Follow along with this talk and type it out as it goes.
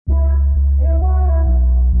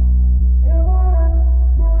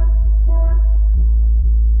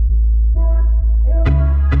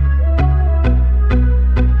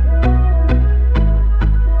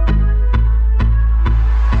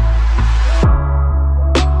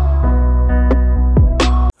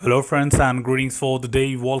Hello friends and greetings for the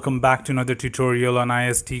day. Welcome back to another tutorial on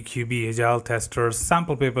ISTQB Agile Tester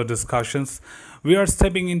sample paper discussions. We are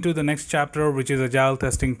stepping into the next chapter, which is Agile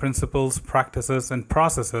Testing Principles, Practices and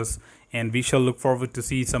Processes, and we shall look forward to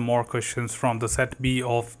see some more questions from the set B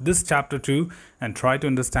of this chapter 2 and try to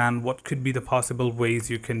understand what could be the possible ways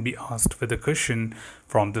you can be asked with a question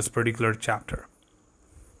from this particular chapter.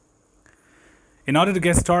 In order to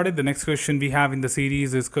get started, the next question we have in the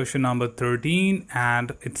series is question number 13,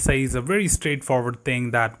 and it says a very straightforward thing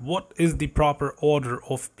that what is the proper order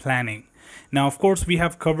of planning? Now, of course, we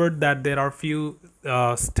have covered that there are few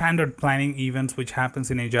standard planning events which happens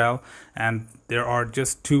in Agile, and there are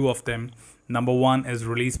just two of them. Number one is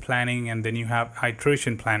release planning, and then you have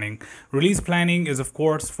iteration planning. Release planning is, of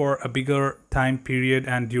course, for a bigger time period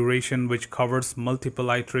and duration, which covers multiple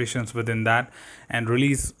iterations within that. And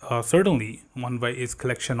release, certainly, one way is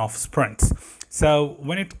collection of sprints. So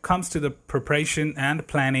when it comes to the preparation and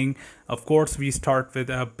planning, of course, we start with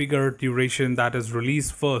a bigger duration that is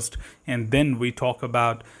release first, and then we talk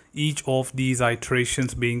about each of these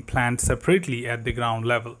iterations being planned separately at the ground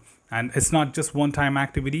level. And it's not just one-time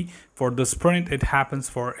activity. For the sprint, it happens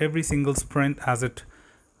for every single sprint as it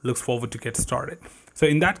looks forward to get started. So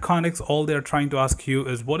in that context, all they're trying to ask you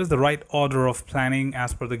is what is the right order of planning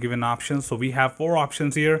as per the given options. So we have four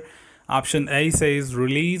options here. Option A says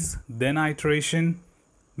release, then iteration.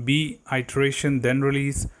 B, iteration, then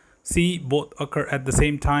release. C, both occur at the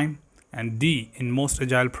same time. And D, in most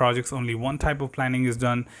agile projects, only one type of planning is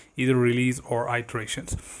done, either release or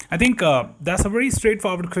iterations. I think that's a very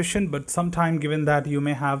straightforward question, but sometime given that you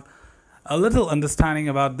may have a little understanding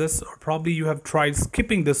about this, or probably you have tried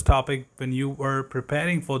skipping this topic when you were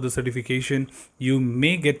preparing for the certification, you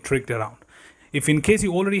may get tricked around. If in case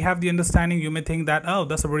you already have the understanding, you may think that, oh,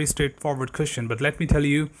 that's a very straightforward question. But let me tell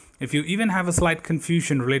you, if you even have a slight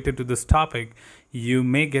confusion related to this topic, you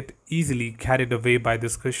may get easily carried away by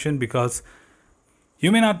this question, because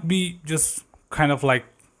you may not be just kind of like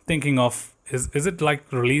thinking of, is it like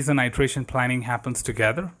release and iteration planning happens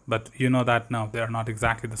together? But you know that no, they are not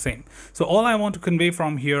exactly the same. So all I want to convey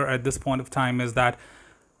from here at this point of time is that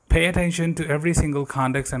pay attention to every single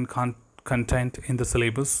context and content in the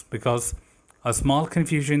syllabus, because a small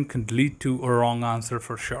confusion can lead to a wrong answer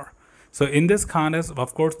for sure. So in this context,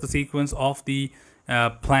 of course, the sequence of the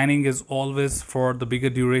planning is always for the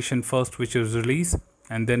bigger duration first, which is release,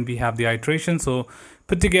 and then we have the iteration. So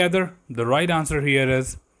put together, the right answer here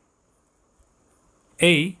is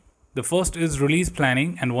A. The first is release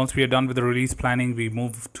planning, and once we are done with the release planning, we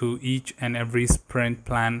move to each and every sprint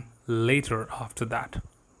plan later after that.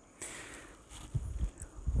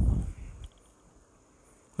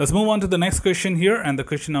 Let's move on to the next question here, and the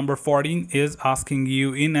question number 14 is asking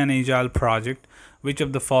you, in an agile project, which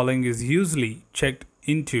of the following is usually checked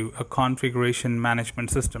into a configuration management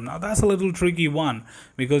system? Now that's a little tricky one,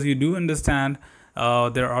 because you do understand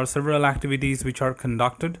there are several activities which are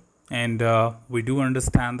conducted, and we do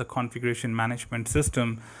understand the configuration management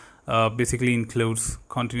system basically includes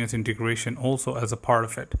continuous integration also as a part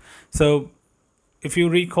of it. So if you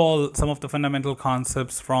recall some of the fundamental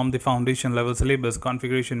concepts from the foundation level syllabus,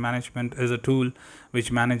 configuration management is a tool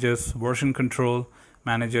which manages version control,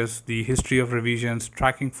 manages the history of revisions,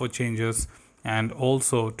 tracking for changes, and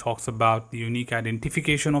also talks about the unique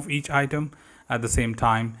identification of each item, at the same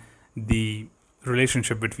time the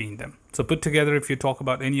relationship between them. So put together, if you talk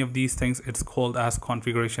about any of these things, it's called as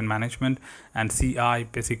configuration management, and CI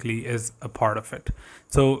basically is a part of it.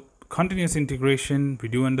 So continuous integration, we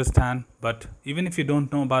do understand, but even if you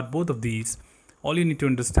don't know about both of these, all you need to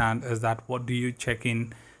understand is that what do you check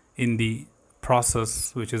in the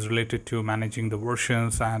process which is related to managing the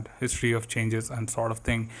versions and history of changes and sort of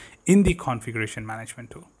thing in the configuration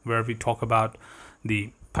management tool, where we talk about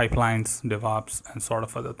the pipelines, DevOps, and sort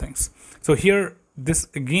of other things. So here, this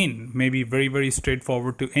again may be very, very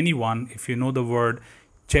straightforward to anyone. If you know the word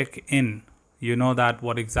check in, you know that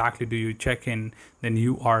what exactly do you check in, then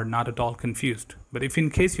you are not at all confused. But if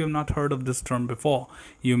in case you have not heard of this term before,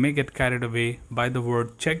 you may get carried away by the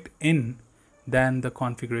word checked in than the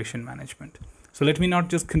configuration management. So let me not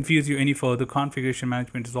just confuse you any further. Configuration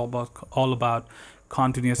management is all about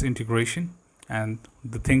continuous integration, and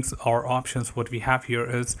the things or options what we have here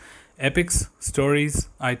is epics, stories,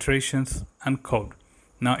 iterations, and code.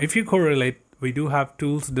 Now if you correlate, we do have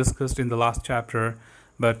tools discussed in the last chapter,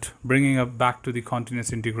 but bringing up back to the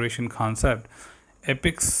continuous integration concept,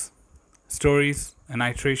 epics, stories, and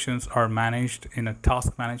iterations are managed in a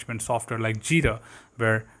task management software like Jira,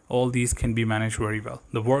 where all these can be managed very well.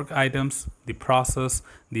 The work items, the process,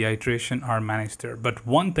 the iteration are managed there. But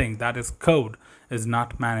one thing, that is code, is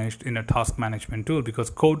not managed in a task management tool, because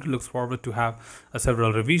code looks forward to have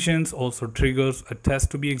several revisions, also triggers a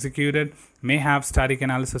test to be executed, may have static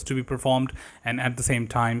analysis to be performed, and at the same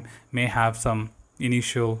time may have some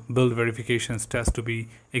initial build verifications test to be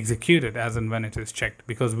executed as and when it is checked,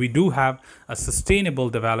 because we do have a sustainable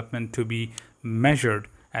development to be measured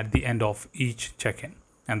at the end of each check-in.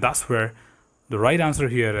 And that's where the right answer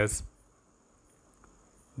here is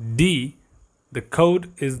D. The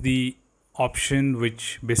code is the option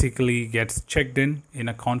which basically gets checked in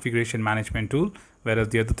a configuration management tool, whereas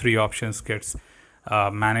the other three options gets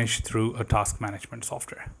managed through a task management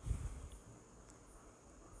software.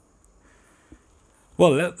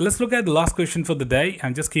 Well, let's look at the last question for the day.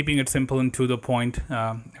 I'm just keeping it simple and to the point.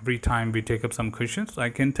 Every time we take up some questions, I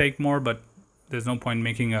can take more, but there's no point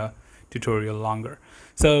making a tutorial longer.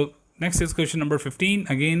 So next is question number 15.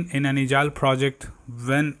 Again, in an agile project,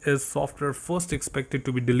 when is software first expected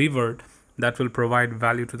to be delivered that will provide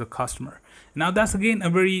value to the customer? Now that's again a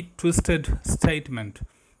very twisted statement.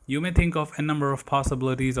 You may think of a number of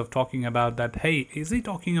possibilities of talking about that. Hey, is he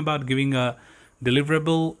talking about giving a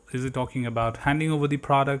deliverable? Is it talking about handing over the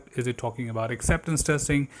product? Is it talking about acceptance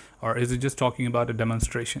testing? Or is it just talking about a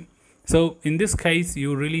demonstration? So in this case,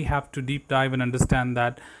 you really have to deep dive and understand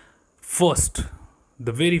that first,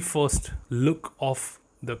 the very first look of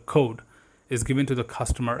the code is given to the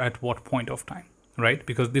customer at what point of time, right?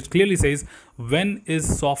 Because this clearly says when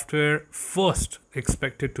is software first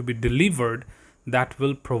expected to be delivered that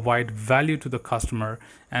will provide value to the customer.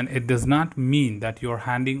 And it does not mean that you're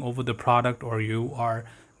handing over the product or you are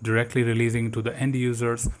directly releasing to the end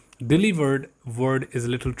users. Delivered word is a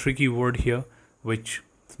little tricky word here, which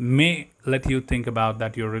may let you think about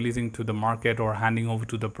that you're releasing to the market or handing over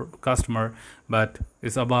to the customer, but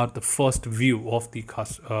it's about the first view of the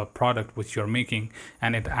product which you're making,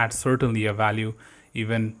 and it adds certainly a value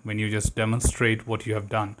even when you just demonstrate what you have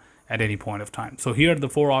done at any point of time. So here the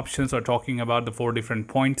four options are talking about the four different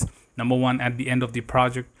points. Number one, at the end of the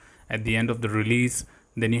project, at the end of the release,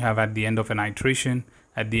 then you have at the end of an iteration,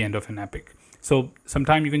 at the end of an epic. So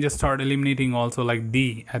sometime you can just start eliminating also like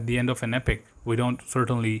D, at the end of an epic. We don't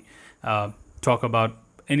certainly talk about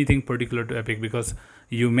anything particular to epic, because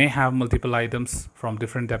you may have multiple items from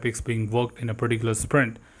different epics being worked in a particular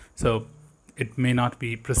sprint. So it may not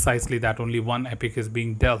be precisely that only one epic is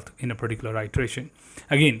being dealt in a particular iteration.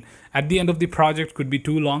 Again, at the end of the project could be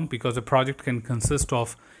too long, because a project can consist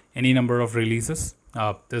of any number of releases.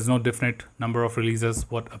 There's no definite number of releases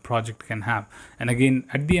what a project can have. And again,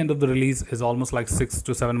 at the end of the release is almost like 6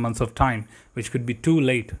 to 7 months of time, which could be too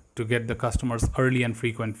late to get the customer's early and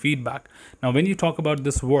frequent feedback. Now, when you talk about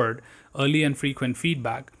this word, early and frequent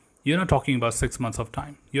feedback, you're not talking about 6 months of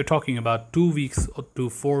time. You're talking about 2 weeks to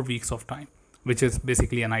 4 weeks of time, which is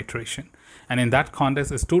basically an iteration. And in that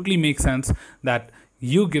context, it totally makes sense that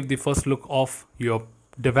you give the first look of your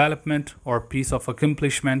development or piece of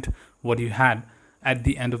accomplishment, what you had at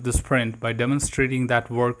the end of the sprint, by demonstrating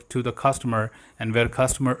that work to the customer, and where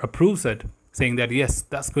customer approves it, saying that yes,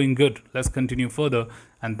 that's going good, let's continue further,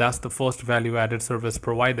 and that's the first value added service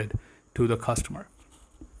provided to the customer.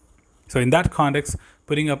 So in that context,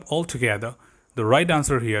 putting up all together, the right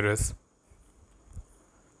answer here is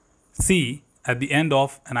C. At the end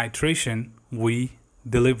of an iteration, we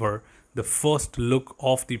deliver the first look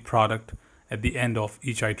of the product at the end of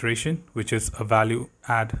each iteration, which is a value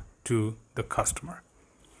add to the customer.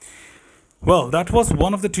 Well, that was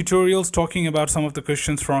one of the tutorials talking about some of the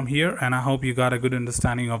questions from here, and I hope you got a good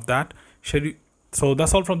understanding of that. So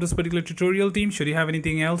that's all from this particular tutorial, team. Should you have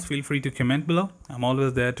anything else, feel free to comment below. I'm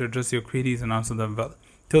always there to address your queries and answer them well.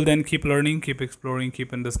 Till then, keep learning, keep exploring,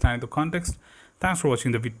 keep understanding the context. Thanks for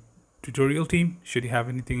watching the tutorial, team. Should you have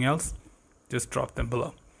anything else, just drop them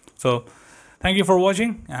below. So thank you for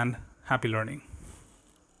watching and happy learning.